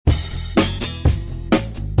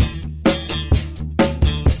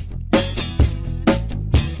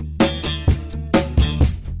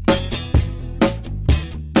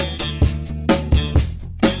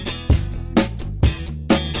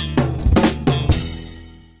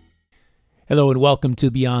Hello and welcome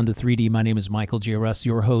to Beyond the 3D. My name is Michael J. Russ,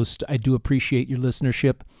 your host. I do appreciate your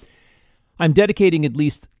listenership. I'm dedicating at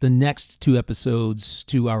least the next 2 episodes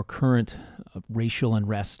to our current racial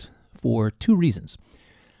unrest for 2 reasons.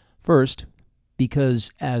 First,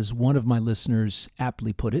 because as one of my listeners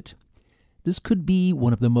aptly put it, this could be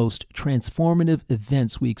one of the most transformative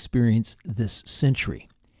events we experience this century.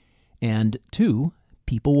 And 2,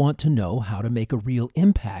 people want to know how to make a real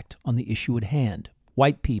impact on the issue at hand.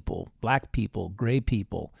 White people, black people, gray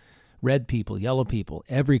people, red people, yellow people,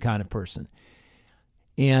 every kind of person.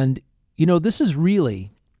 And, this is really,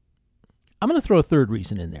 I'm going to throw a third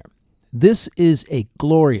reason in there. This is a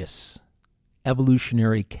glorious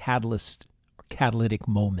evolutionary catalyst or catalytic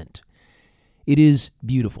moment. It is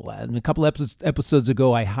beautiful. And a couple episodes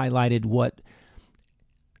ago, I highlighted what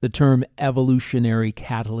the term evolutionary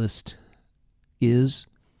catalyst is.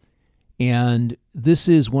 And this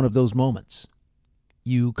is one of those moments.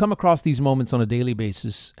 You come across these moments on a daily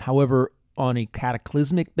basis. However, on a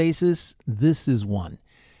cataclysmic basis, this is one.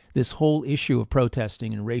 This whole issue of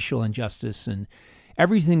protesting and racial injustice and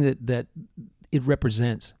everything that it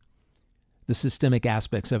represents, the systemic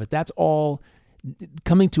aspects of it, that's all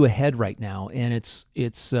coming to a head right now. And it's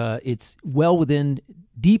well within,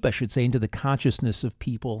 deep, I should say, into the consciousness of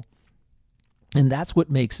people. And that's what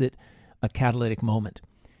makes it a catalytic moment.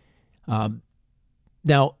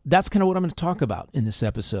 Now, that's kind of what I'm going to talk about in this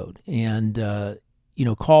episode. And,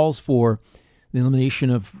 calls for the elimination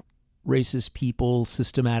of racist people,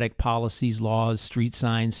 systematic policies, laws, street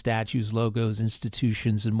signs, statues, logos,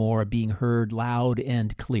 institutions, and more are being heard loud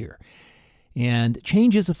and clear. And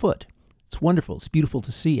change is afoot. It's wonderful. It's beautiful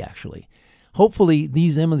to see, actually. Hopefully,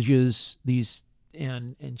 these images,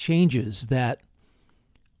 and changes that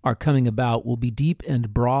are coming about will be deep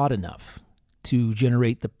and broad enough to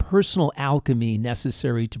generate the personal alchemy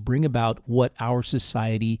necessary to bring about what our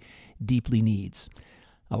society deeply needs.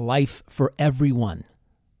 A life for everyone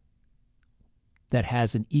that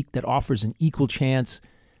offers an equal chance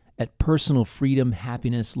at personal freedom,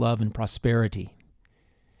 happiness, love, and prosperity.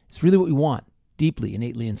 It's really what we want, deeply,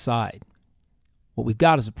 innately inside. What we've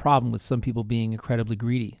got is a problem with some people being incredibly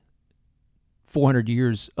greedy. 400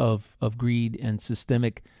 years of greed and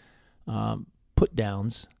systemic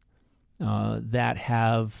put-downs that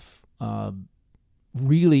have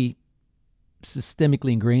really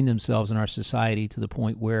systemically ingrained themselves in our society to the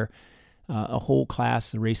point where a whole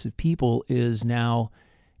class, a race of people, is now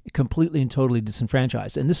completely and totally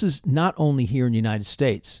disenfranchised. And this is not only here in the United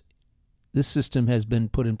States. This system has been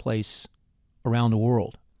put in place around the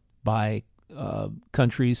world by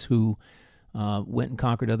countries who went and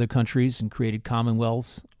conquered other countries and created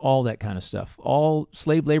commonwealths, all that kind of stuff. All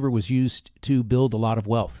slave labor was used to build a lot of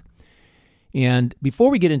wealth. And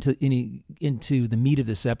before we get into the meat of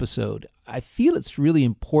this episode, I feel it's really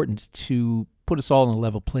important to put us all on a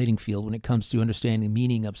level playing field when it comes to understanding the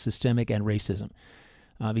meaning of systemic and racism,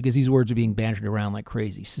 because these words are being bantered around like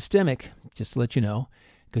crazy. Systemic, just to let you know,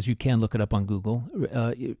 because you can look it up on Google,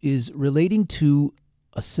 is relating to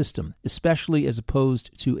a system, especially as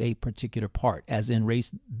opposed to a particular part, as in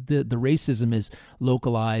race. The racism is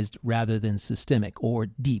localized rather than systemic or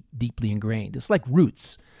deeply ingrained. It's like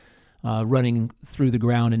roots running through the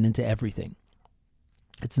ground and into everything.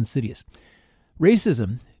 It's insidious.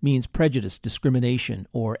 Racism means prejudice, discrimination,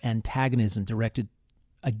 or antagonism directed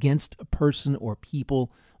against a person or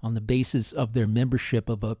people on the basis of their membership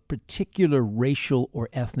of a particular racial or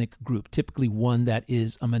ethnic group, typically one that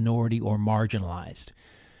is a minority or marginalized.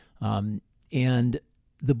 And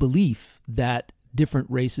the belief that different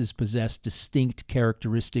races possess distinct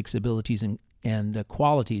characteristics, abilities, and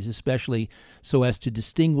qualities, especially so as to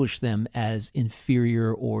distinguish them as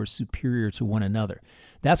inferior or superior to one another.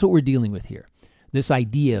 That's what we're dealing with here. This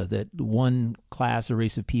idea that one class or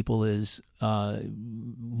race of people is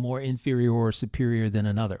more inferior or superior than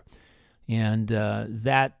another. And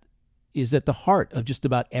that is at the heart of just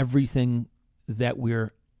about everything that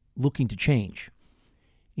we're looking to change.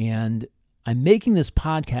 And I'm making this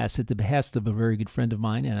podcast at the behest of a very good friend of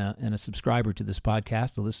mine and a subscriber to this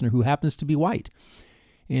podcast, a listener who happens to be white.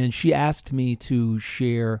 And she asked me to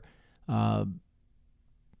share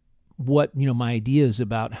what, my ideas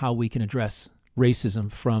about how we can address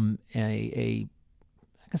racism from I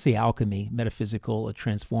can say alchemy, metaphysical, a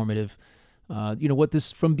transformative,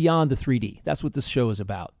 from beyond the 3D. That's what this show is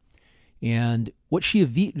about. And what she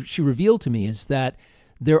revealed to me is that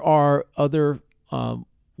there are other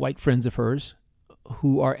white friends of hers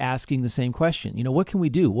who are asking the same question. What can we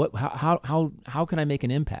do? How can I make an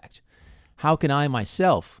impact? How can I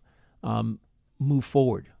myself move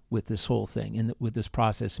forward with this whole thing and with this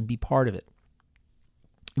process and be part of it?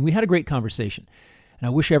 And we had a great conversation. And I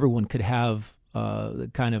wish everyone could have the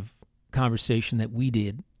kind of conversation that we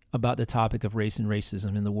did about the topic of race and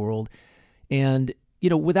racism in the world. And,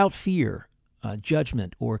 without fear,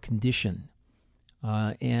 judgment, or condition,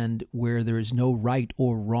 and where there is no right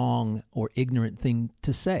or wrong or ignorant thing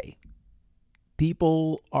to say.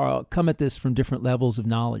 People come at this from different levels of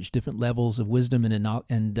knowledge, different levels of wisdom and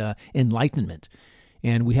enlightenment.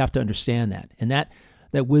 And we have to understand that. And that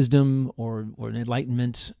wisdom or an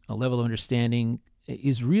enlightenment, a level of understanding,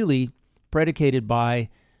 is really predicated by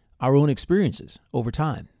our own experiences over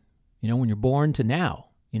time. When you're born to now,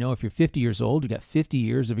 if you're 50 years old, you've got 50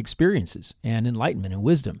 years of experiences and enlightenment and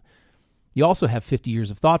wisdom. You also have 50 years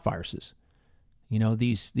of thought viruses.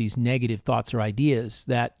 These negative thoughts or ideas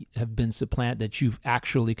that have been supplanted, that you've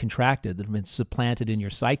actually contracted, that have been supplanted in your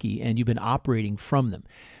psyche, and you've been operating from them.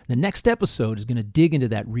 The next episode is going to dig into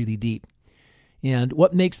that really deep. And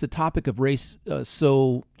what makes the topic of race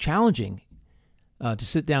so challenging to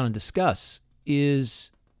sit down and discuss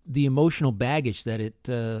is the emotional baggage that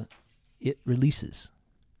it releases.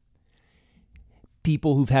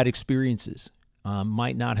 People who've had experiences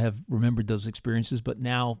might not have remembered those experiences, but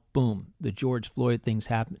now, boom, the George Floyd thing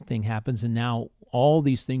happens, and now all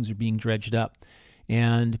these things are being dredged up,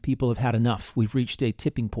 and people have had enough. We've reached a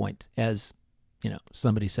tipping point, as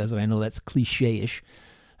somebody says, and I know that's cliche-ish.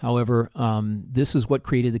 However, this is what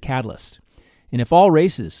created the catalyst. And if all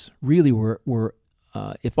races really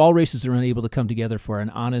if all races are unable to come together for an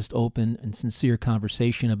honest, open, and sincere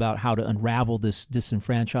conversation about how to unravel this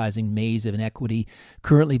disenfranchising maze of inequity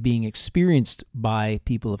currently being experienced by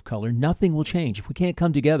people of color, nothing will change. If we can't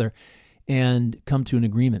come together and come to an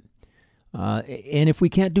agreement, and if we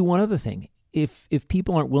can't do one other thing, if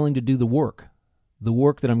people aren't willing to do the work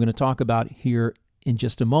that I'm going to talk about here in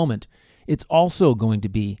just a moment, it's also going to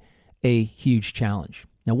be a huge challenge.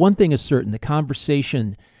 Now, one thing is certain: the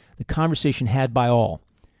conversation had by all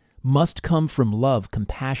must come from love,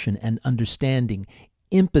 compassion, and understanding,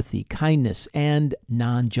 empathy, kindness, and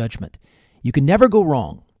non-judgment. You can never go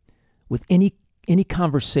wrong with any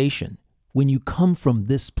conversation when you come from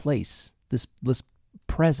this place, this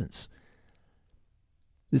presence,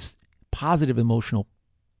 this positive emotional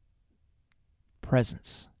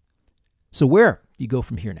presence. So where do you go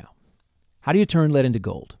from here now? How do you turn lead into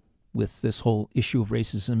gold with this whole issue of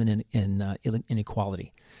racism and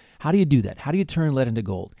inequality? How do you do that? How do you turn lead into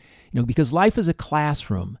gold? Because life is a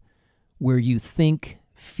classroom where you think,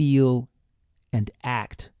 feel, and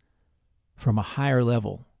act from a higher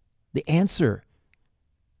level. The answer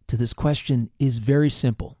to this question is very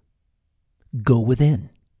simple. Go within.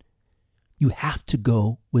 You have to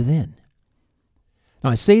go within. Now,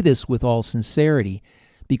 I say this with all sincerity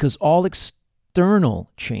because all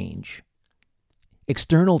external change,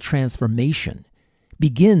 external transformation,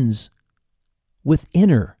 begins with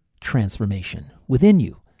inner transformation within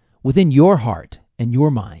you, within your heart and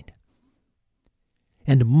your mind.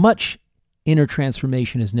 And much inner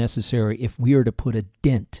transformation is necessary if we are to put a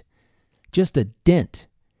dent, just a dent,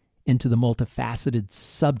 into the multifaceted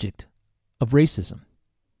subject of racism,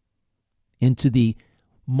 into the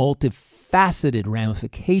multifaceted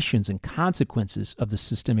ramifications and consequences of the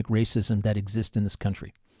systemic racism that exists in this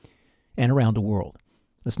country and around the world.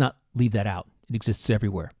 Let's not leave that out. It exists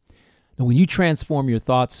everywhere. And when you transform your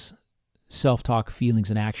thoughts, self-talk,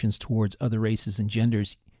 feelings, and actions towards other races and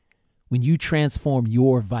genders, when you transform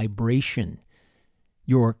your vibration,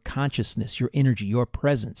 your consciousness, your energy, your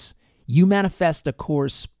presence, you manifest a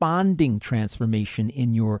corresponding transformation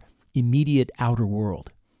in your immediate outer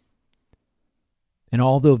world. And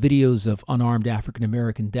although videos of unarmed African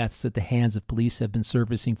American deaths at the hands of police have been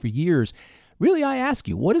surfacing for years, really, I ask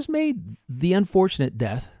you, what has made the unfortunate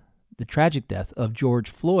death, the tragic death of George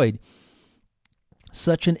Floyd,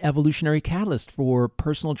 such an evolutionary catalyst for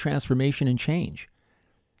personal transformation and change?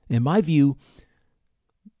 In my view,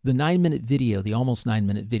 the 9-minute video, the almost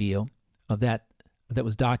 9-minute video of that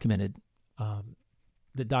was documented,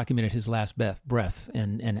 that documented his last breath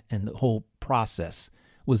and the whole process,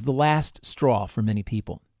 was the last straw for many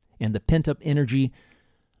people. And the pent-up energy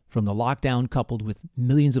from the lockdown, coupled with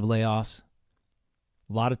millions of layoffs,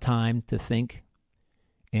 a lot of time to think,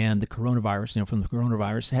 and the coronavirus, from the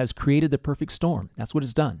coronavirus, has created the perfect storm. That's what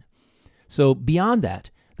it's done. So beyond that,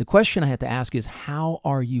 the question I have to ask is, how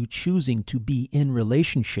are you choosing to be in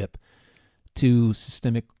relationship to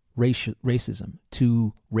systemic racism,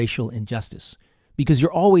 to racial injustice? Because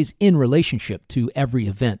you're always in relationship to every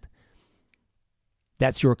event.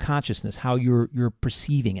 That's your consciousness, how you're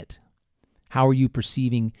perceiving it. How are you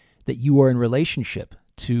perceiving that you are in relationship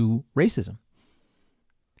to racism?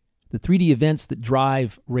 The 3D events that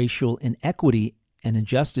drive racial inequity and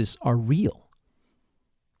injustice are real.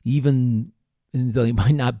 Even and though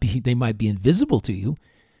they might be invisible to you,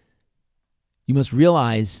 you must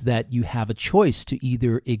realize that you have a choice to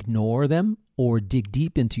either ignore them or dig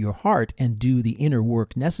deep into your heart and do the inner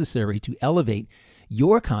work necessary to elevate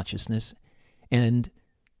your consciousness and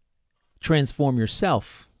transform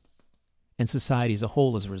yourself and society as a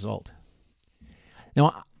whole as a result.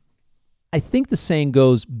 Now, I think the saying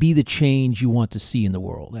goes, be the change you want to see in the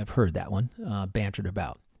world. I've heard that one bantered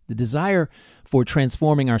about. The desire for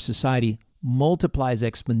transforming our society multiplies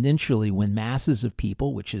exponentially when masses of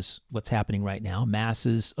people, which is what's happening right now,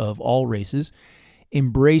 masses of all races,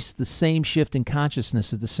 embrace the same shift in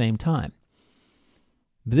consciousness at the same time.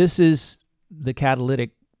 This is the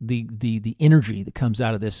catalytic, the energy that comes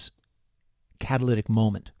out of this catalytic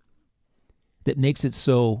moment that makes it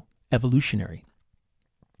so evolutionary.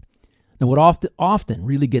 Now, what often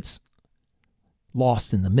really gets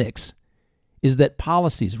lost in the mix is that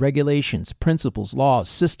policies, regulations, principles, laws,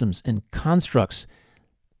 systems, and constructs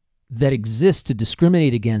that exist to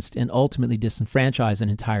discriminate against and ultimately disenfranchise an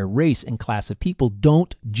entire race and class of people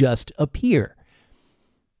don't just appear.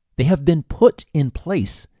 They have been put in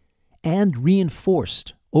place and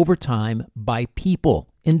reinforced over time by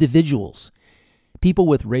people, individuals, people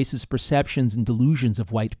with racist perceptions and delusions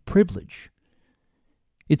of white privilege.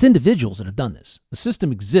 It's individuals that have done this. The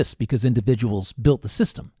system exists because individuals built the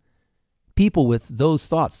system. People with those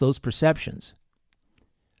thoughts, those perceptions.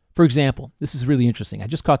 For example, this is really interesting. I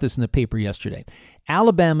just caught this in the paper yesterday.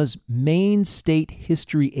 Alabama's Maine State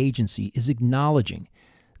History Agency is acknowledging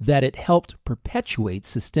that it helped perpetuate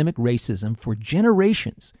systemic racism for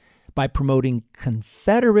generations by promoting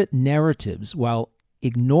Confederate narratives while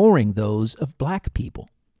ignoring those of black people.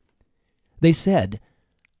 They said,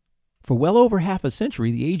 for well over half a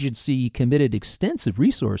century, the agency committed extensive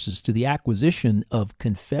resources to the acquisition of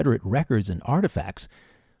Confederate records and artifacts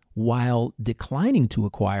while declining to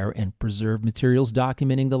acquire and preserve materials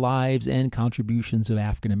documenting the lives and contributions of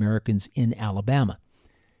African Americans in Alabama.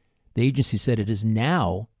 The agency said it is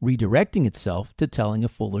now redirecting itself to telling a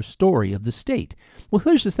fuller story of the state. Well,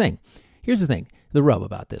 here's the thing. The rub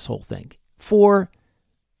about this whole thing. For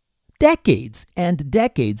decades and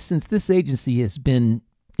decades since this agency has been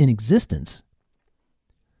in existence,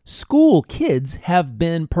 school kids have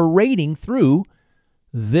been parading through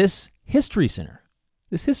this history center,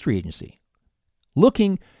 this history agency,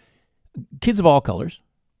 looking, kids of all colors,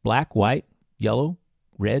 black, white, yellow,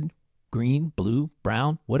 red, green, blue,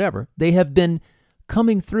 brown, whatever. They have been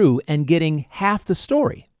coming through and getting half the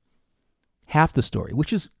story,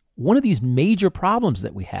 which is one of these major problems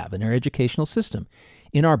that we have in our educational system.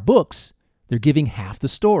 In our books, they're giving half the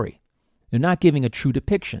story. They're not giving a true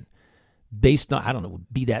depiction based on, I don't know,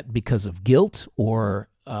 be that because of guilt or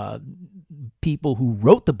people who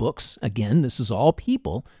wrote the books. Again, this is all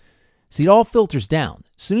people. See, it all filters down.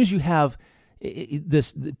 As soon as you have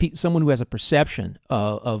someone who has a perception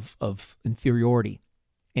of inferiority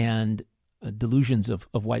and delusions of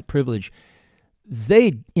white privilege,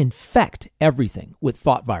 they infect everything with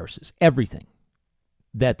thought viruses, everything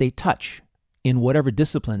that they touch in whatever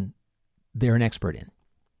discipline they're an expert in.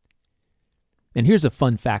 And here's a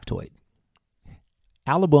fun factoid.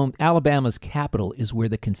 Alabama's capital is where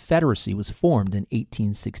the Confederacy was formed in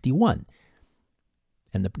 1861.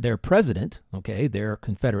 And their president, their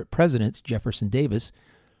Confederate president, Jefferson Davis,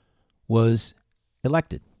 was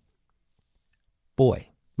elected. Boy,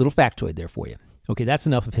 little factoid there for you. Okay, that's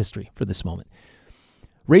enough of history for this moment.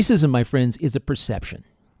 Racism, my friends, is a perception.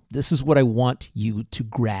 This is what I want you to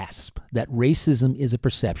grasp, that racism is a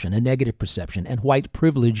perception, a negative perception, and white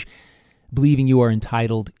privilege, believing you are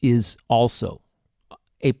entitled, is also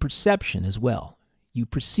a perception as well. You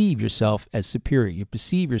perceive yourself as superior. You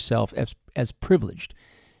perceive yourself as privileged.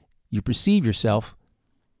 You perceive yourself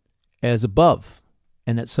as above,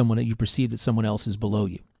 and that you perceive that someone else is below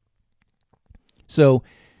you. So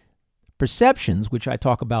perceptions, which I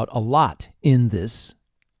talk about a lot in this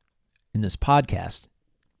podcast,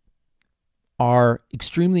 are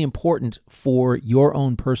extremely important for your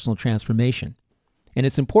own personal transformation. And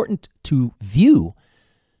it's important to view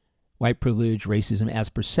white privilege, racism as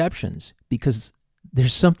perceptions because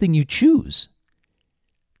there's something you choose.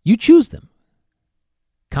 You choose them.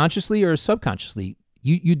 Consciously or subconsciously,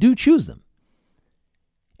 you do choose them.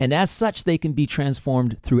 And as such, they can be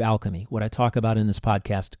transformed through alchemy, what I talk about in this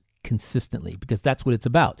podcast consistently, because that's what it's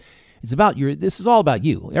about. This is all about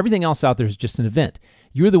you. Everything else out there is just an event.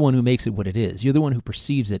 You're the one who makes it what it is. You're the one who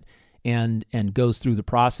perceives it and goes through the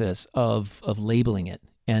process of labeling it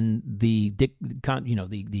and the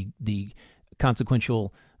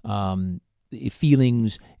consequential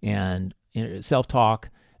feelings and self-talk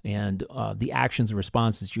and the actions and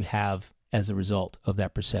responses you have as a result of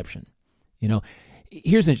that perception. You know,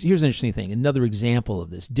 here's an interesting thing. Another example of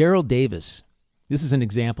this. Daryl Davis. This is an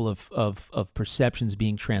example of perceptions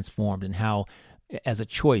being transformed and how, as a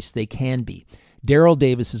choice, they can be. Daryl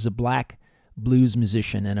Davis is a black blues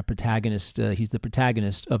musician and a protagonist. He's the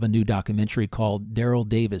protagonist of a new documentary called Daryl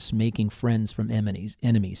Davis Making Friends from Enemies.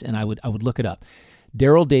 And I would look it up.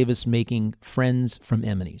 Daryl Davis Making Friends from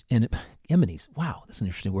Enemies. Enemies. Wow, that's an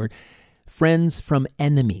interesting word. Friends from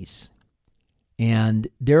Enemies. And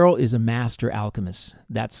Daryl is a master alchemist.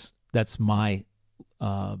 That's my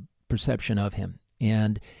perception of him.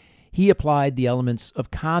 And he applied the elements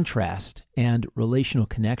of contrast and relational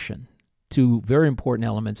connection, two very important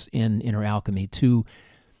elements in inner alchemy, to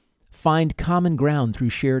find common ground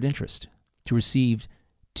through shared interest, to receive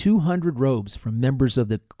 200 robes from members of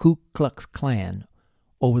the Ku Klux Klan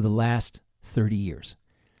over the last 30 years.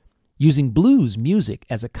 Using blues music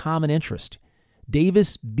as a common interest,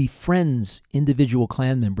 Davis befriends individual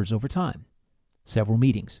Klan members over time, several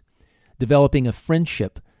meetings, developing a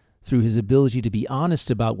friendship through his ability to be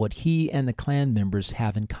honest about what he and the Klan members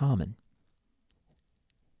have in common.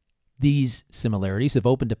 These similarities have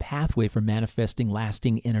opened a pathway for manifesting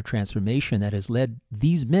lasting inner transformation that has led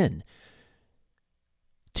these men,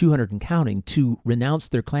 200 and counting, to renounce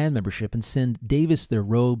their Klan membership and send Davis their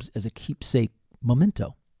robes as a keepsake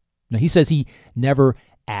memento. Now, he says he never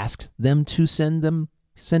asked them to send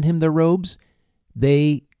him their robes.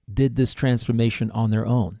 They did this transformation on their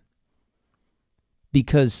own.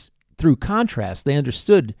 Because through contrast, they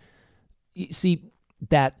understood,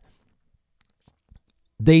 that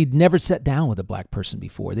they'd never sat down with a black person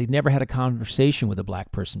before. They'd never had a conversation with a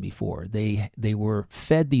black person before. They were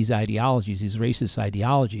fed these ideologies, these racist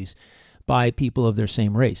ideologies, by people of their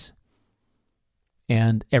same race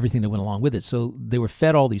and everything that went along with it. So they were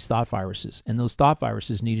fed all these thought viruses, and those thought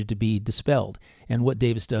viruses needed to be dispelled. And what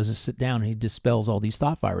Davis does is sit down and he dispels all these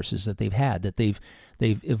thought viruses that they've had,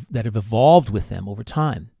 that have evolved with them over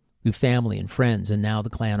time through family and friends, and now the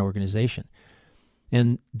Klan organization.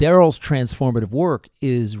 And Daryl's transformative work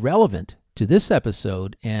is relevant to this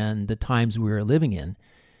episode and the times we are living in,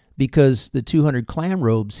 because the 200 Klan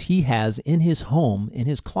robes he has in his home, in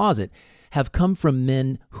his closet, have come from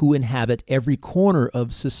men who inhabit every corner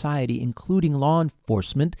of society, including law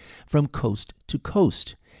enforcement, from coast to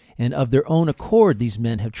coast. And of their own accord, these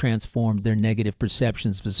men have transformed their negative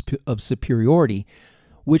perceptions of superiority,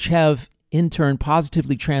 which have in turn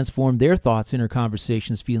positively transformed their thoughts, inner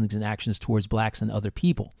conversations, feelings, and actions towards blacks and other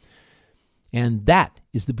people. And that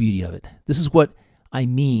is the beauty of it. This is what I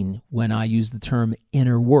mean when I use the term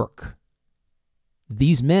inner work.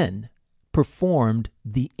 These men performed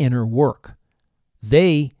the inner work.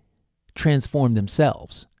 They transformed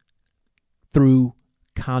themselves through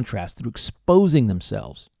contrast, through exposing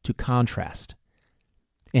themselves to contrast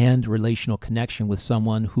and relational connection with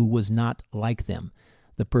someone who was not like them,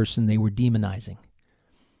 the person they were demonizing.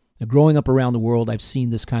 Now, growing up around the world, I've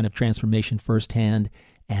seen this kind of transformation firsthand,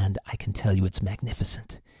 and I can tell you it's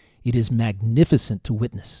magnificent. It is magnificent to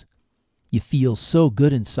witness. You feel so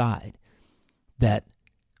good inside that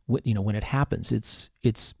when it happens,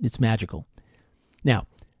 it's magical. Now,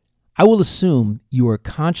 I will assume you are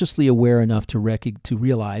consciously aware enough to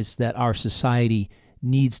realize that our society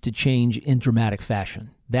needs to change in dramatic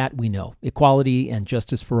fashion. That we know. Equality and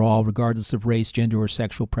justice for all, regardless of race, gender, or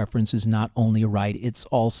sexual preference, is not only a right, it's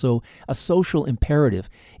also a social imperative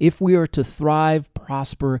if we are to thrive,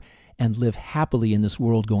 prosper, and live happily in this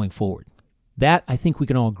world going forward. That I think we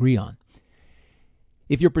can all agree on.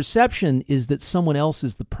 If your perception is that someone else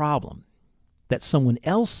is the problem, that someone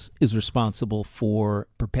else is responsible for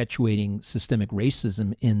perpetuating systemic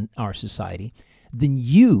racism in our society, then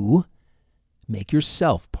you make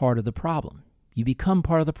yourself part of the problem. You become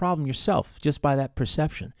part of the problem yourself just by that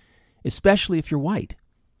perception, especially if you're white.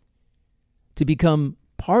 To become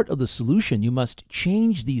part of the solution, you must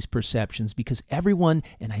change these perceptions, because everyone,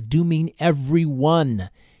 and I do mean everyone,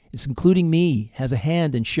 it's including me, has a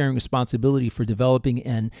hand in sharing responsibility for developing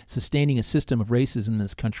and sustaining a system of racism in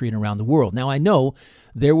this country and around the world. Now, I know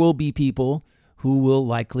there will be people who will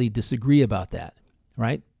likely disagree about that,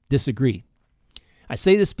 right? Disagree. I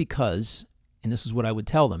say this because, and this is what I would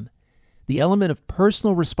tell them, the element of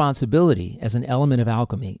personal responsibility as an element of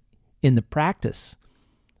alchemy in the practice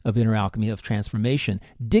of inner alchemy, of transformation,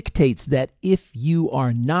 dictates that if you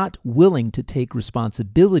are not willing to take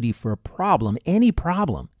responsibility for a problem, any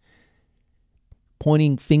problem,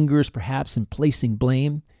 pointing fingers perhaps and placing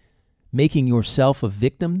blame, making yourself a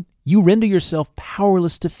victim, you render yourself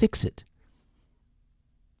powerless to fix it.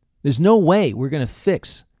 There's no way we're going to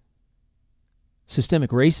fix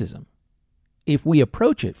systemic racism if we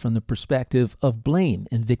approach it from the perspective of blame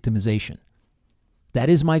and victimization. That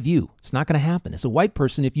is my view. It's not going to happen. As a white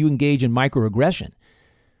person, if you engage in microaggression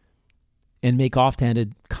and make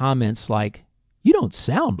offhanded comments like, "You don't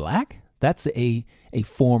sound black," that's a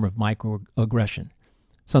form of microaggression,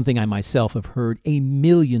 something I myself have heard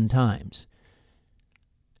 1,000,000 times.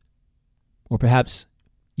 Or perhaps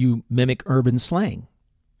you mimic urban slang.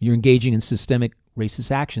 You're engaging in systemic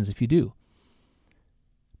racist actions if you do.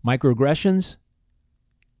 Microaggressions,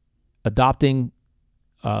 adopting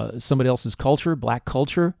somebody else's culture, black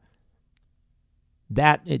culture,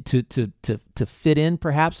 that to fit in,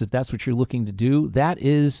 perhaps, if that's what you're looking to do, that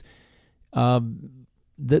is,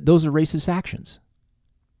 those are racist actions.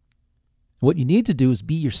 What you need to do is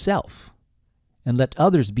be yourself and let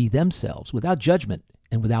others be themselves without judgment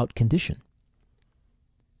and without condition.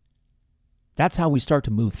 That's how we start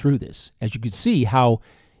to move through this. As you can see, how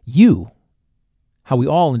we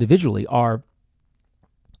all individually are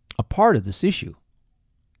a part of this issue.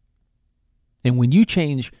 And when you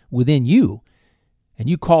change within you and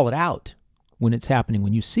you call it out when it's happening,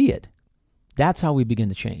 when you see it, that's how we begin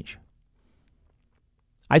to change.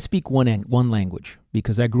 I speak one language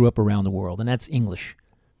because I grew up around the world, and that's English.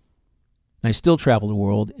 And I still travel the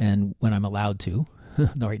world, and when I'm allowed to,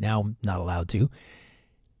 right now I'm not allowed to,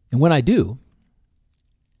 and when I do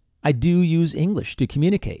use English to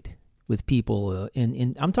communicate with people.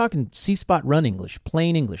 I'm talking C-spot run English,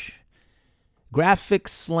 plain English. Geographic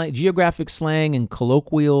slang and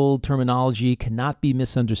colloquial terminology cannot be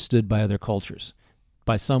misunderstood by other cultures,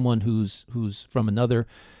 by someone who's from another,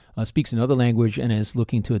 speaks another language and is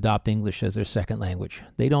looking to adopt English as their second language.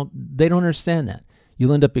 They don't understand that.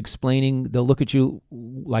 You'll end up explaining, they'll look at you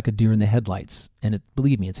like a deer in the headlights, and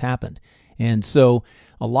believe me, it's happened. And so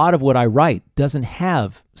a lot of what I write doesn't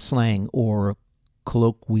have slang or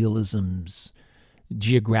colloquialisms,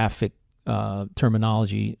 geographic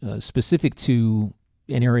terminology specific to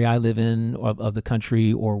an area I live in of the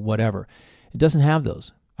country or whatever. It doesn't have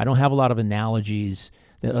those. I don't have a lot of analogies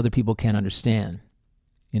that other people can't understand.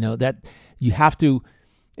 That you have to,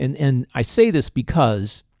 and I say this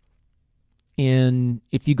because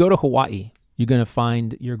if you go to Hawaii, you're going to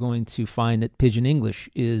find that Pidgin English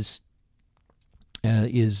is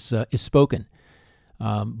spoken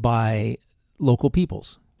by local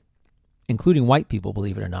peoples, including white people,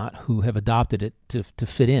 believe it or not, who have adopted it to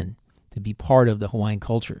fit in, to be part of the Hawaiian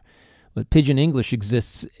culture. But Pidgin English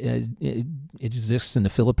exists. It exists in the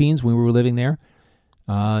Philippines when we were living there.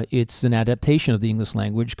 It's an adaptation of the English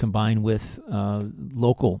language combined with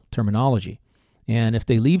local terminology. And if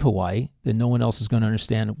they leave Hawaii, then no one else is going to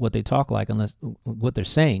understand what they talk like, what they're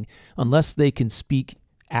saying, unless they can speak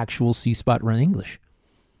actual C-spot run English.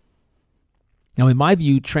 Now, in my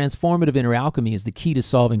view, transformative inner alchemy is the key to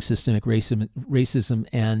solving systemic racism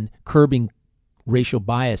and curbing racial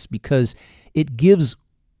bias, because it gives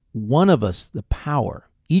one of us the power,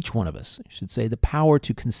 each one of us, I should say, the power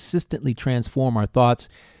to consistently transform our thoughts,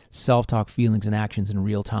 self-talk, feelings, and actions in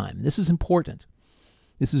real time. This is important.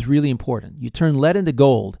 This is really important. You turn lead into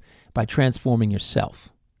gold by transforming yourself.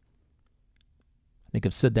 I think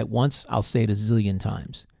I've said that once. I'll say it a zillion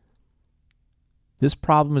times. This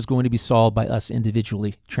problem is going to be solved by us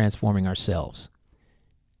individually transforming ourselves.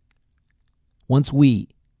 Once we,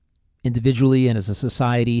 individually and as a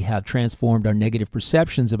society, have transformed our negative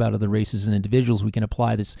perceptions about other races and individuals, we can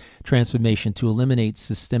apply this transformation to eliminate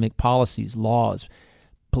systemic policies, laws,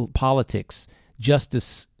 politics,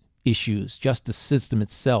 justice issues, justice system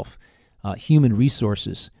itself, human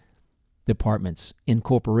resources departments in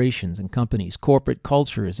corporations and companies, corporate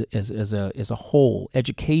culture as a whole,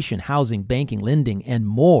 education, housing, banking, lending, and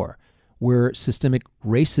more, where systemic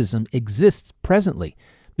racism exists presently,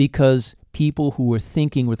 because people who are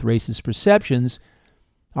thinking with racist perceptions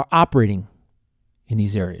are operating in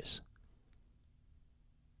these areas.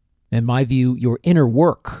 In my view, your inner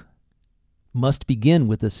work must begin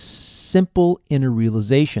with a simple inner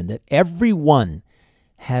realization that everyone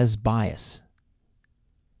has bias,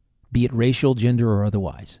 be it racial, gender, or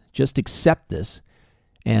otherwise. Just accept this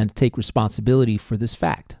and take responsibility for this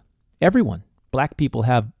fact. Everyone. Black people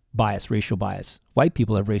have bias, racial bias. White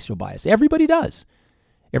people have racial bias. Everybody does.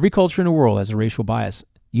 Every culture in the world has a racial bias.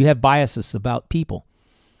 You have biases about people.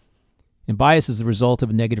 And bias is the result of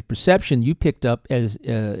a negative perception you picked up as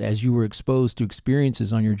you were exposed to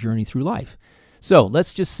experiences on your journey through life. So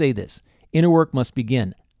let's just say this. Inner work must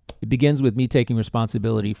begin. It begins with me taking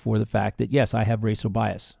responsibility for the fact that, yes, I have racial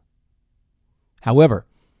bias. However,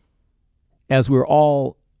 as we're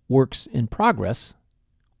all works in progress,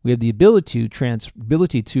 we have the ability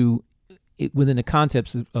to, within the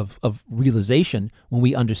concepts of realization, when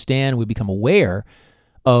we understand, we become aware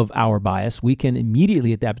of our bias, we can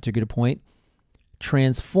immediately at that particular point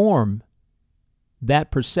transform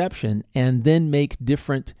that perception and then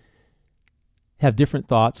have different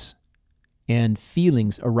thoughts and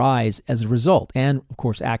feelings arise as a result, and of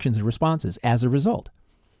course actions and responses as a result.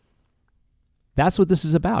 That's what this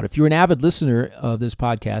is about. If you're an avid listener of this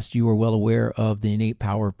podcast, you are well aware of the innate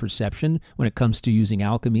power of perception when it comes to using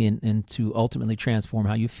alchemy and to ultimately transform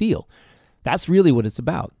how you feel. That's really what it's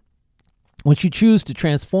about. Once you choose to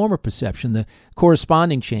transform a perception, the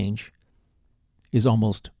corresponding change is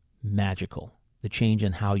almost magical. The change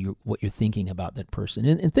in what you're thinking about that person.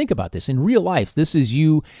 And think about this. In real life, this is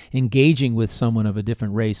you engaging with someone of a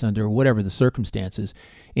different race under whatever the circumstances,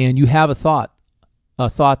 and you have a thought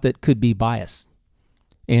that could be biased.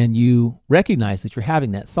 And you recognize that you're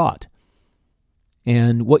having that thought.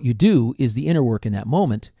 And what you do is the inner work in that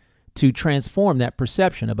moment to transform that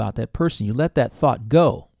perception about that person. You let that thought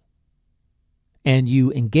go, and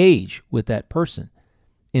you engage with that person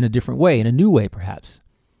in a different way, in a new way perhaps.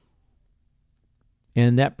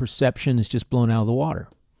 And that perception is just blown out of the water.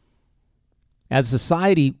 As a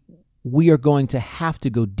society, we are going to have to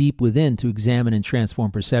go deep within to examine and transform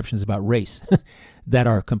perceptions about race that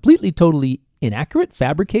are completely, totally inaccurate,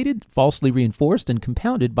 fabricated, falsely reinforced, and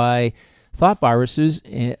compounded by thought viruses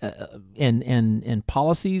and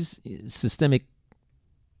policies, systemic,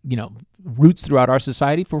 roots throughout our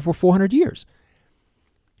society for 400 years.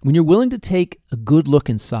 When you're willing to take a good look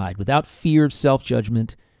inside without fear of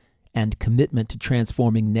self-judgment and commitment to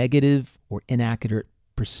transforming negative or inaccurate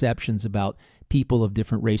perceptions about people of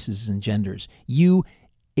different races and genders, you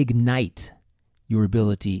ignite your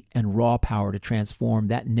ability and raw power to transform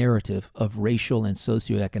that narrative of racial and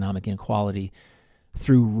socioeconomic inequality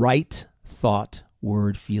through right thought,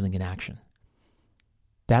 word, feeling, and action.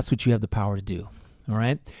 That's what you have the power to do, all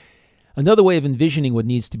right? Another way of envisioning what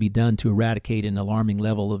needs to be done to eradicate an alarming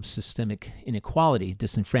level of systemic inequality,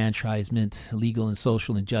 disenfranchisement, legal and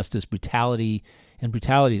social injustice, brutality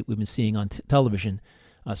that we've been seeing on television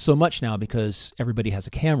so much now because everybody has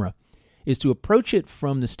a camera, is to approach it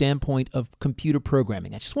from the standpoint of computer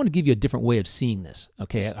programming. I just want to give you a different way of seeing this,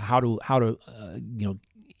 okay, how to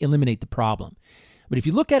eliminate the problem. But if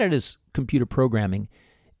you look at it as computer programming,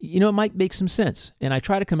 it might make some sense. And I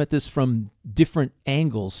try to come at this from different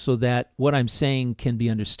angles so that what I'm saying can be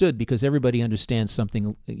understood, because everybody understands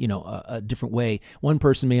something, a different way. One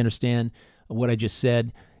person may understand what I just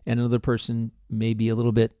said, and another person may be a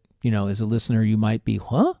little bit, as a listener, you might be,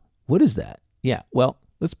 huh? What is that? Yeah, well,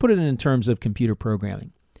 let's put it in terms of computer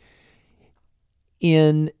programming.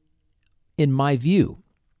 In my view,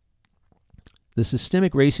 the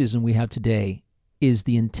systemic racism we have today is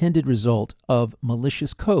the intended result of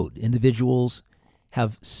malicious code individuals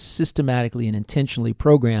have systematically and intentionally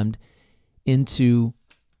programmed into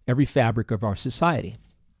every fabric of our society.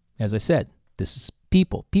 As I said, this is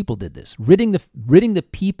people. People did this. Ridding the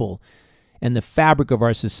people and the fabric of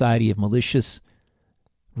our society of malicious,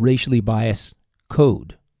 racially biased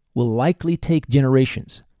code will likely take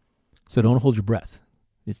generations. So don't hold your breath.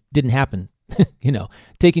 It didn't happen.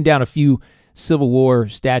 Taking down a few Civil War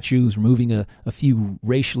statues, removing a few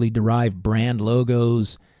racially derived brand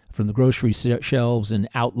logos from the grocery shelves, and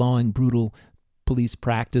outlawing brutal police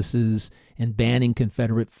practices and banning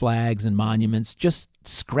Confederate flags and monuments just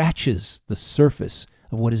scratches the surface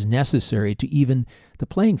of what is necessary to even the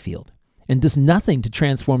playing field, and does nothing to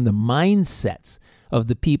transform the mindsets of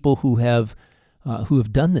the people who have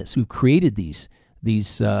done this, who created these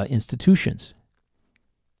institutions,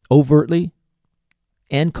 overtly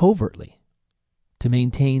and covertly, to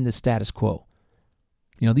maintain the status quo.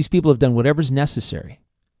 These people have done whatever's necessary.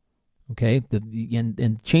 Okay,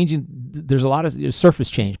 and changing. There's a lot of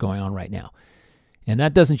surface change going on right now, and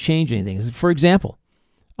that doesn't change anything. For example,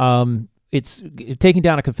 it's taking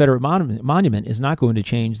down a Confederate monument is not going to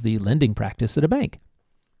change the lending practice at a bank,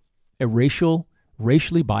 a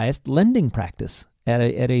racially biased lending practice at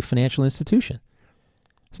a financial institution.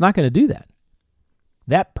 It's not going to do that.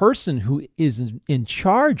 That person who is in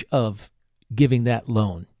charge of giving that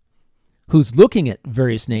loan, who's looking at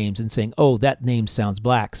various names and saying, oh, that name sounds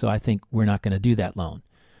black, so I think we're not going to do that loan.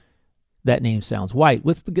 That name sounds white.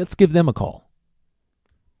 Let's give them a call.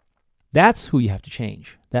 That's who you have to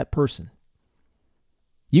change, that person.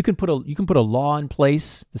 You can put a law in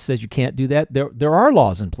place that says you can't do that. There are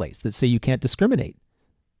laws in place that say you can't discriminate.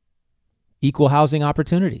 Equal housing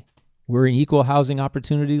opportunity. We're an equal housing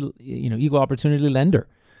opportunity, equal opportunity lender.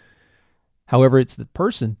 However, it's the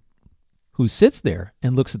person who sits there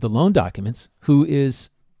and looks at the loan documents who is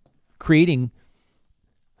creating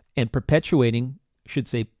and perpetuating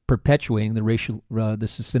the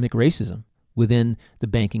systemic racism within the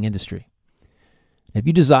banking industry. If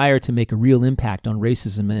you desire to make a real impact on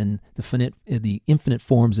racism and the infinite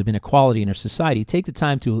forms of inequality in our society, take the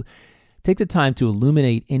time to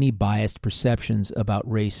illuminate any biased perceptions about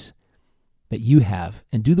race that you have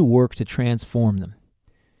and do the work to transform them.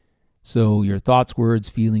 So your thoughts, words,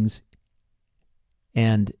 feelings,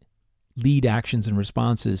 and lead actions and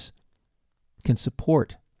responses can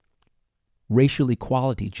support racial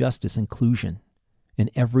equality, justice, inclusion in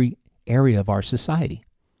every area of our society.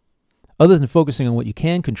 Other than focusing on what you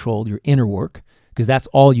can control, your inner work, because that's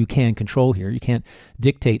all you can control here. You can't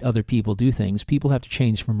dictate other people do things. People have to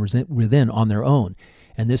change from within on their own.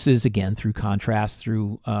 And this is, again, through contrast,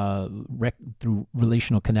 through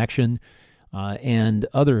relational connection, and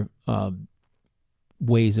other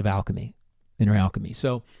ways of alchemy, inner alchemy.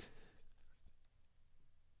 So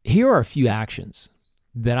here are a few actions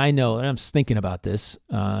that I know, and I'm thinking about this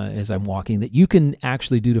as I'm walking, that you can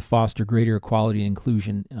actually do to foster greater equality and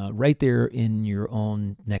inclusion right there in your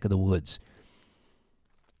own neck of the woods.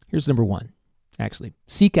 Here's number one, actually.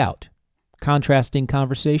 Seek out contrasting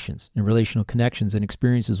conversations and relational connections and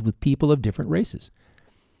experiences with people of different races.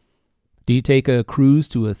 Do you take a cruise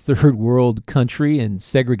to a third world country and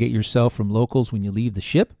segregate yourself from locals when you leave the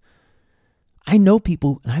ship? I know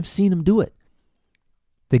people, and I've seen them do it.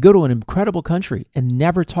 They go to an incredible country and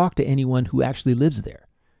never talk to anyone who actually lives there.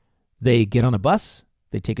 They get on a bus,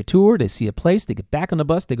 they take a tour, they see a place, they get back on the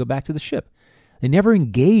bus, they go back to the ship. They never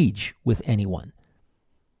engage with anyone.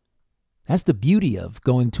 That's the beauty of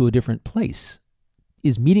going to a different place,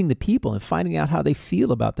 is meeting the people and finding out how they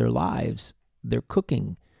feel about their lives, their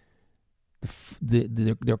cooking,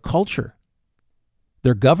 their culture,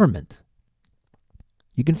 their government.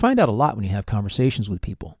 You can find out a lot when you have conversations with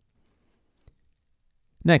people.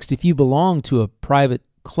 Next, if you belong to a private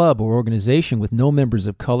club or organization with no members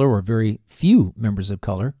of color or very few members of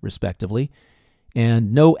color, respectively,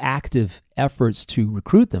 and no active efforts to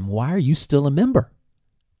recruit them, why are you still a member?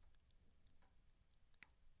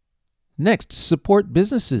 Next, support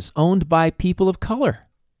businesses owned by people of color.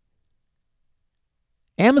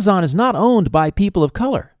 Amazon is not owned by people of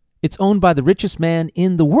color. It's owned by the richest man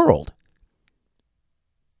in the world.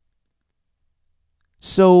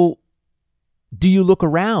 So, do you look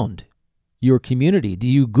around your community? Do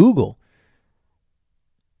you Google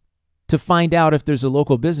to find out if there's a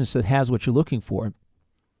local business that has what you're looking for?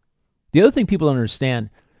 The other thing people don't understand,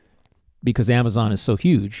 because Amazon is so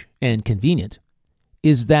huge and convenient,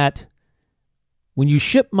 is that when you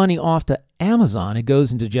ship money off to Amazon, it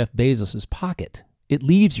goes into Jeff Bezos' pocket. It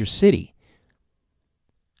leaves your city.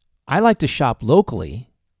 I like to shop locally,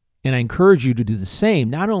 and I encourage you to do the same,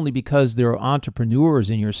 not only because there are entrepreneurs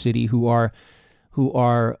in your city who are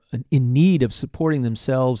in need of supporting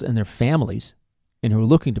themselves and their families and who are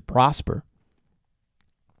looking to prosper.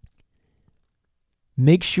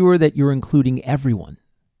 Make sure that you're including everyone.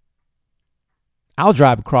 I'll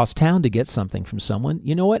drive across town to get something from someone.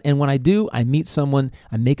 You know what? And when I do, I meet someone,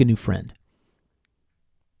 I make a new friend.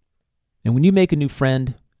 And when you make a new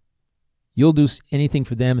friend, you'll do anything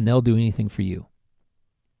for them and they'll do anything for you.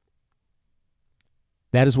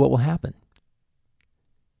 That is what will happen.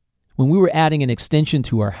 When we were adding an extension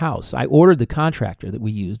to our house, I ordered the contractor that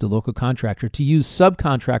we used, the local contractor, to use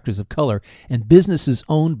subcontractors of color and businesses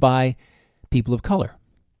owned by people of color.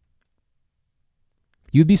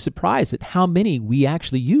 You'd be surprised at how many we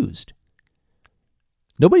actually used.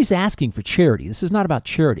 Nobody's asking for charity. This is not about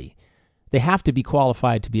charity. They have to be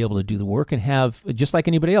qualified to be able to do the work and have, just like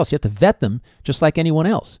anybody else, you have to vet them just like anyone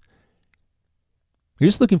else. You're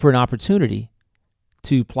just looking for an opportunity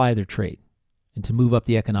to ply their trade and to move up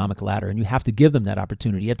the economic ladder, and you have to give them that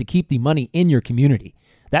opportunity. You have to keep the money in your community.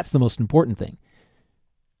 That's the most important thing.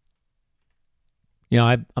 You know,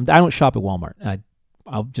 I don't shop at Walmart.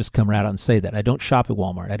 I'll just come right out and say that. I don't shop at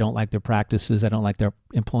Walmart. I don't like their practices. I don't like their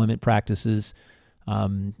employment practices. They're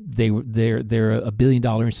a $1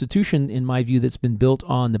 billion institution, in my view, that's been built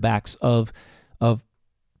on the backs of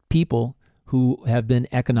people who have been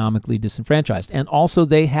economically disenfranchised. And also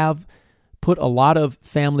they have put a lot of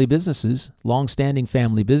family businesses, long-standing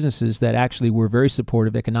family businesses that actually were very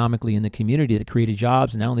supportive economically in the community, that created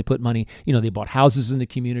jobs, and not only put money, they bought houses in the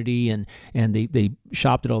community and they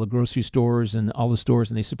shopped at all the grocery stores and all the stores,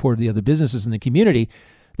 and they supported the other businesses in the community.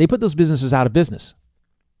 They put those businesses out of business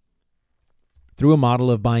through a model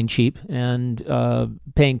of buying cheap and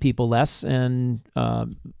paying people less and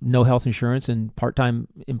no health insurance and part-time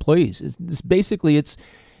employees. It's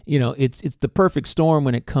the perfect storm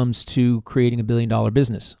when it comes to creating a $1 billion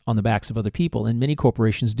business on the backs of other people, and many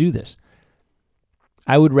corporations do this.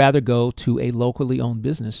 I would rather go to a locally owned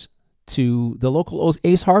business, to the local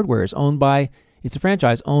Ace Hardware, it's a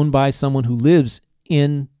franchise owned by someone who lives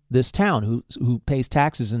in this town, who pays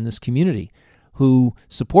taxes in this community, who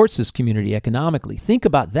supports this community economically. Think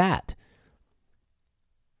about that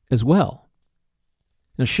as well.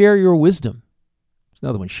 Now, share your wisdom.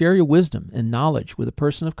 Another one, share your wisdom and knowledge with a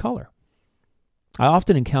person of color. I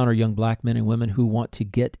often encounter young black men and women who want to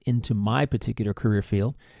get into my particular career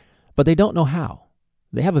field, but they don't know how.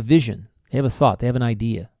 They have a vision, they have a thought, they have an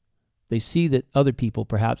idea. They see that other people,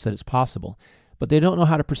 perhaps, that it's possible, but they don't know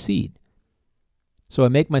how to proceed. So I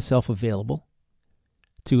make myself available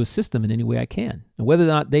to assist them in any way I can. And whether or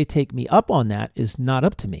not they take me up on that is not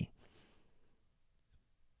up to me.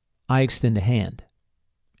 I extend a hand,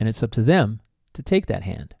 and it's up to them to take that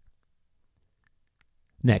hand.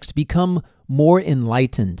 Next, become more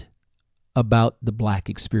enlightened about the black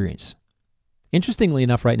experience. Interestingly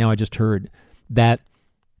enough, right now I just heard that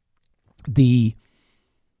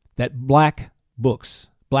black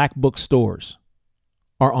bookstores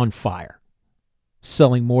are on fire,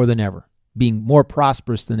 selling more than ever, being more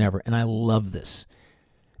prosperous than ever, and I love this.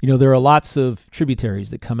 You know, there are lots of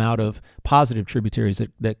tributaries that come out of positive tributaries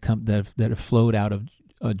that have flowed out of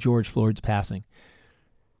George Floyd's passing.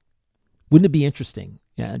 Wouldn't it be interesting?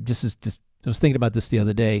 Yeah, I was thinking about this the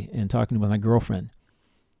other day and talking with my girlfriend.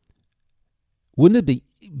 Wouldn't it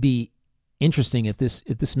be interesting if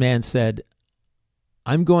this man said,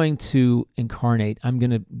 "I'm going to incarnate. I'm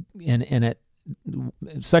going to, and at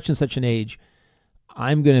such and such an age,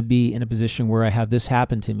 I'm going to be in a position where I have this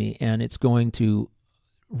happen to me, and it's going to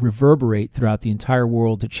reverberate throughout the entire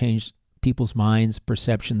world to change people's minds,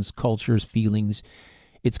 perceptions, cultures, feelings.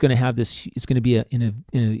 It's going to have this. It's going to be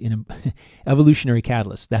an evolutionary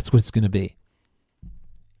catalyst. That's what it's going to be."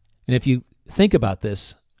 And if you think about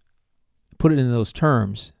this, put it in those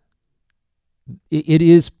terms, it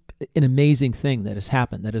is an amazing thing that has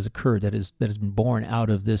happened, that has occurred, that has been born out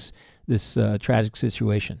of this tragic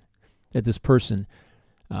situation. That this person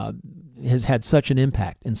has had such an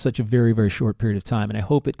impact in such a very, very short period of time, and I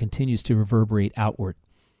hope it continues to reverberate outward.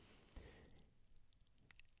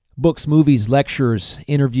 Books, movies, lectures,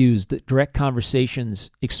 interviews, direct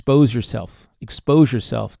conversations, expose yourself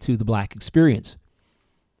to the black experience.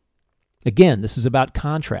 Again, this is about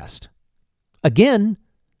contrast. Again,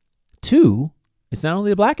 too, it's not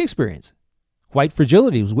only a black experience. White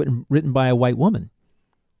fragility was written by a white woman.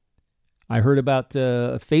 I heard about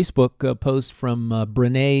a Facebook post from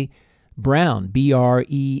Brene Brown,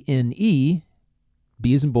 B-R-E-N-E,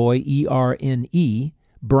 B as in boy, E-R-N-E,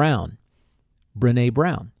 Brown, Brene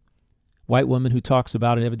Brown. White woman who talks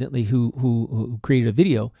about it, evidently who created a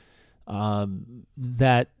video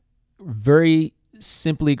that very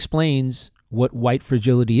simply explains what white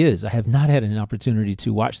fragility is. I have not had an opportunity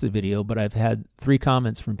to watch the video, but I've had 3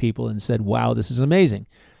 comments from people and said, "Wow, this is amazing."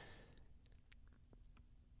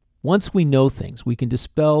 Once we know things, we can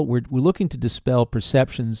dispel. We're looking to dispel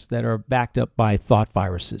perceptions that are backed up by thought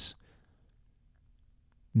viruses,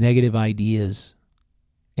 negative ideas,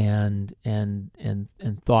 and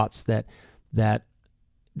thoughts that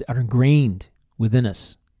are ingrained within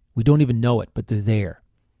us. We don't even know it, but they're there.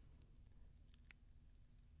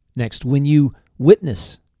 Next, when you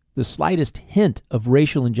witness the slightest hint of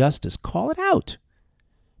racial injustice, call it out.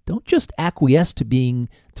 Don't just acquiesce to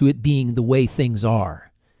it being the way things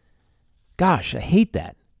are. Gosh, I hate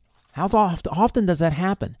that. How often does that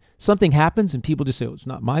happen? Something happens and people just say, "Oh, it's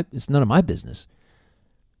none of my business."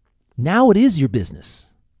 Now it is your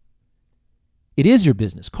business. It is your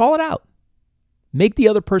business. Call it out. Make the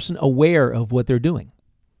other person aware of what they're doing.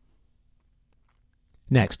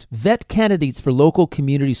 Next, vet candidates for local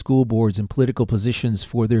community school boards and political positions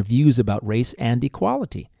for their views about race and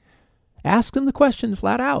equality. Ask them the question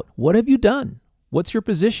flat out. What have you done? What's your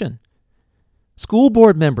position? School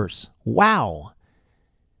board members. Wow.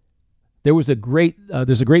 There's a great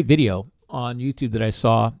video on YouTube that I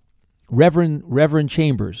saw. Reverend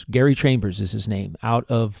Chambers, Gary Chambers is his name, out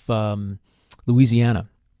of Louisiana.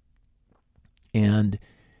 And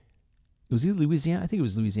it was either Louisiana, I think it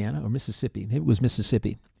was Louisiana, or Mississippi. Maybe it was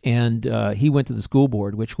Mississippi. And he went to the school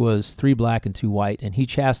board, which was 3 black and 2 white, and he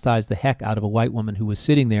chastised the heck out of a white woman who was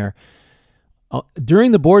sitting there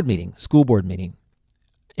during the school board meeting,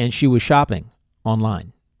 and she was shopping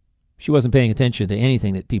online. She wasn't paying attention to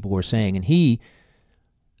anything that people were saying, and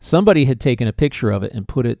somebody had taken a picture of it and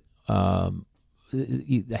put it, I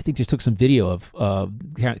think just took some video of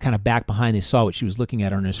kind of back behind. They saw what she was looking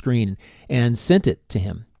at on her screen and sent it to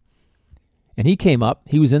him. And he came up.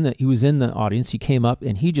 He was in the audience. He came up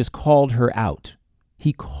and he just called her out.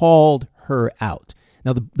 He called her out.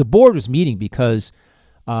 Now the board was meeting because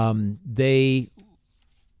the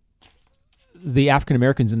African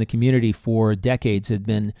Americans in the community for decades had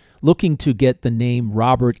been looking to get the name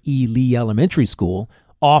Robert E. Lee Elementary School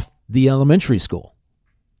off the elementary school.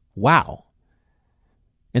 Wow.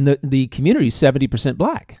 And the community is 70%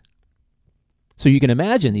 black. So you can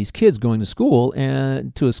imagine these kids going to school,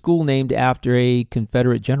 and to a school named after a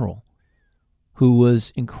Confederate general who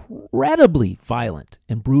was incredibly violent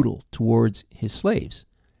and brutal towards his slaves.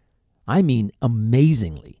 I mean,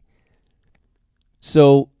 amazingly.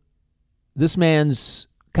 So this man's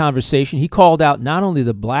conversation, he called out not only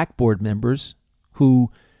the black board members who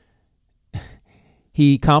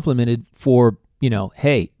he complimented for,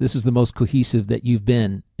 hey, this is the most cohesive that you've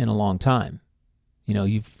been in a long time.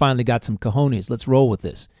 You've finally got some cojones. Let's roll with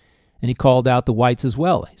this. And he called out the whites as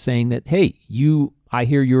well, saying that, hey, I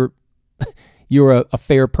hear you're a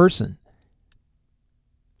fair person.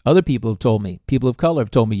 Other people have told me, people of color have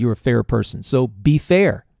told me you're a fair person. So be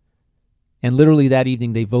fair. And literally that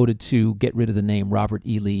evening they voted to get rid of the name Robert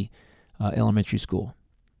E. Lee Elementary School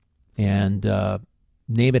and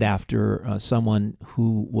name it after someone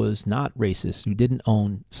who was not racist, who didn't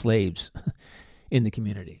own slaves in the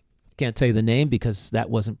community. Can't tell you the name because that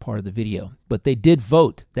wasn't part of the video. But they did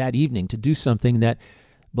vote that evening to do something that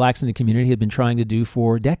blacks in the community had been trying to do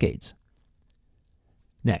for decades.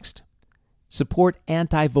 Next, support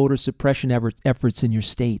anti-voter suppression efforts in your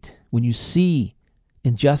state. When you see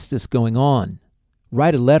injustice going on,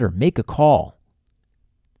 write a letter, make a call.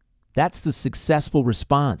 That's the successful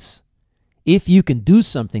response. If you can do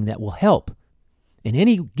something that will help in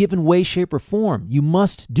any given way, shape, or form, you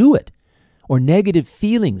must do it, or negative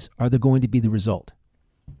feelings are going to be the result.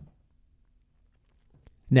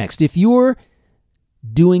 Next, if you're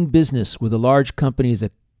doing business with a large company as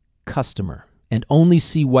a customer and only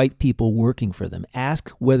see white people working for them, ask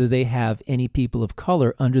whether they have any people of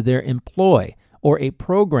color under their employ or a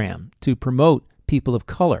program to promote people of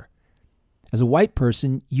color. As a white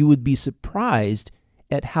person, you would be surprised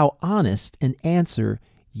at how honest an answer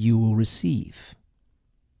you will receive.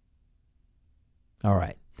 All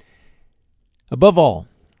right. Above all,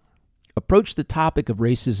 approach the topic of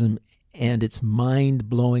racism and its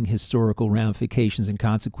mind-blowing historical ramifications and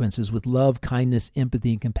consequences with love, kindness,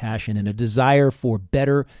 empathy, and compassion, and a desire for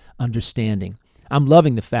better understanding. I'm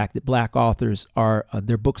loving the fact that black authors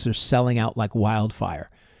their books are selling out like wildfire.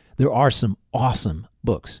 There are some awesome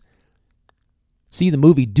books. See the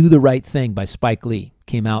movie Do the Right Thing by Spike Lee.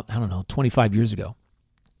 Came out, 25 years ago.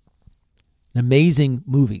 An amazing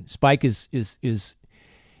movie. Spike is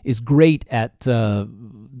great at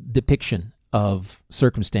depiction of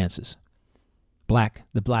circumstances.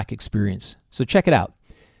 The black experience. So check it out.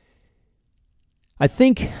 I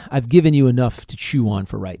think I've given you enough to chew on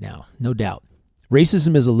for right now, no doubt.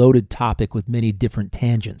 Racism is a loaded topic with many different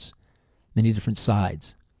tangents, many different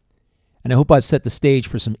sides. And I hope I've set the stage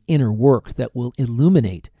for some inner work that will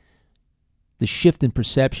illuminate the shift in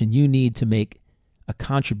perception you need to make a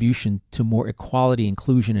contribution to more equality,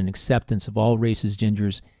 inclusion, and acceptance of all races,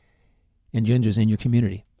 genders in your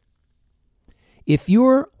community. If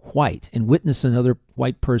you're white and witness another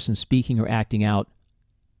white person speaking or acting out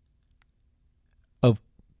of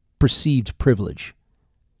perceived privilege,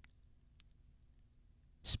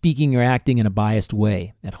 speaking or acting in a biased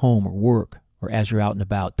way at home or work or as you're out and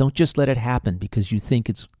about, don't just let it happen because you think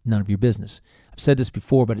it's none of your business. I've said this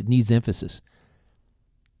before, but it needs emphasis.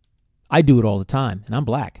 I do it all the time, and I'm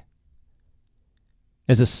black.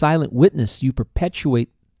 As a silent witness, you perpetuate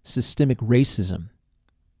systemic racism,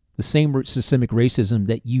 the same systemic racism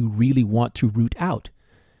that you really want to root out.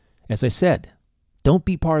 As I said, don't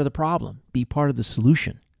be part of the problem. Be part of the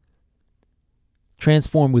solution.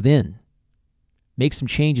 Transform within. Make some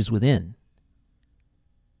changes within.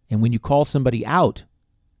 And when you call somebody out,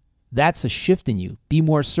 that's a shift in you. Be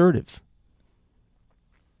more assertive.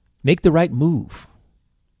 Make the right move.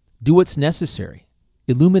 Do what's necessary.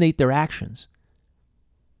 Illuminate their actions.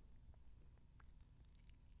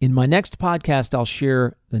 In my next podcast, I'll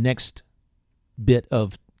share the next bit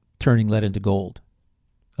of turning lead into gold,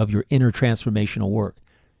 of your inner transformational work,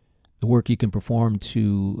 the work you can perform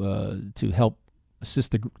to help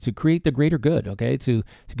assist to create the greater good, okay, to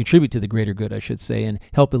contribute to the greater good, I should say, and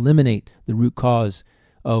help eliminate the root cause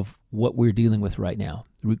of what we're dealing with right now,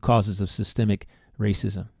 the root causes of systemic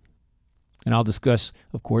racism. And I'll discuss,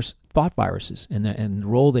 of course, thought viruses and the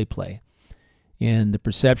role they play in the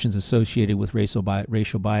perceptions associated with racial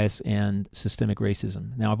bias and systemic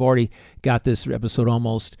racism. Now, I've already got this episode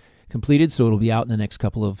almost completed, so it'll be out in the next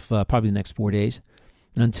couple of, probably the next 4 days.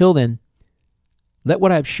 And until then, let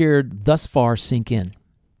what I've shared thus far sink in.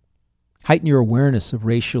 Heighten your awareness of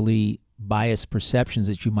racially biased perceptions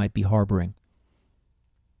that you might be harboring.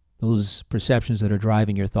 Those perceptions that are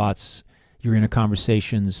driving your thoughts, your inner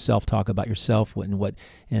conversations, self-talk about yourself, and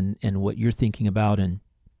what you're thinking about, and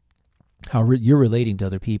how you're relating to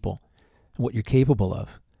other people, and what you're capable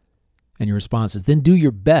of, and your responses. Then do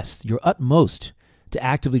your best, your utmost, to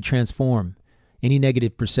actively transform any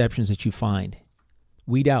negative perceptions that you find.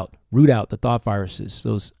 Root out the thought viruses,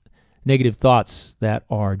 those negative thoughts that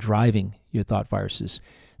are driving your thought viruses.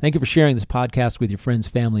 Thank you for sharing this podcast with your friends,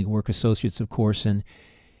 family, work associates, of course. And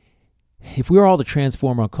if we're all to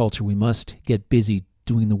transform our culture, we must get busy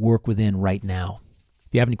doing the work within right now.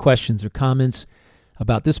 If you have any questions or comments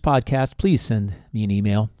about this podcast, please send me an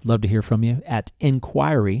email. Love to hear from you at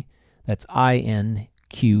inquiry, that's INQUIRY,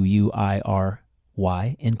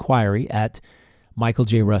 inquiry at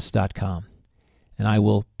michaeljruss.com. And I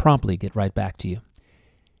will promptly get right back to you.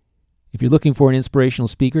 If you're looking for an inspirational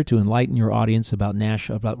speaker to enlighten your audience about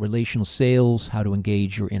relational sales, how to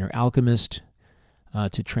engage your inner alchemist,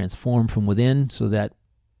 to transform from within so that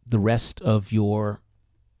the rest of your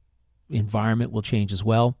environment will change as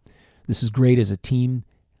well, this is great as a team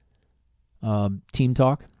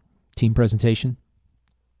talk, team presentation.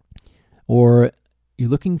 Or you're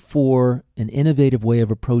looking for an innovative way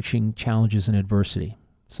of approaching challenges and adversity,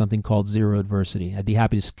 something called zero adversity. I'd be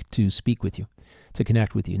happy to speak with you, to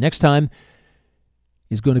connect with you. Next time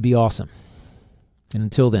is going to be awesome. And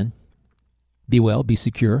until then, be well, be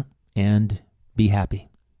secure, and be happy.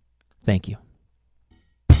 Thank you.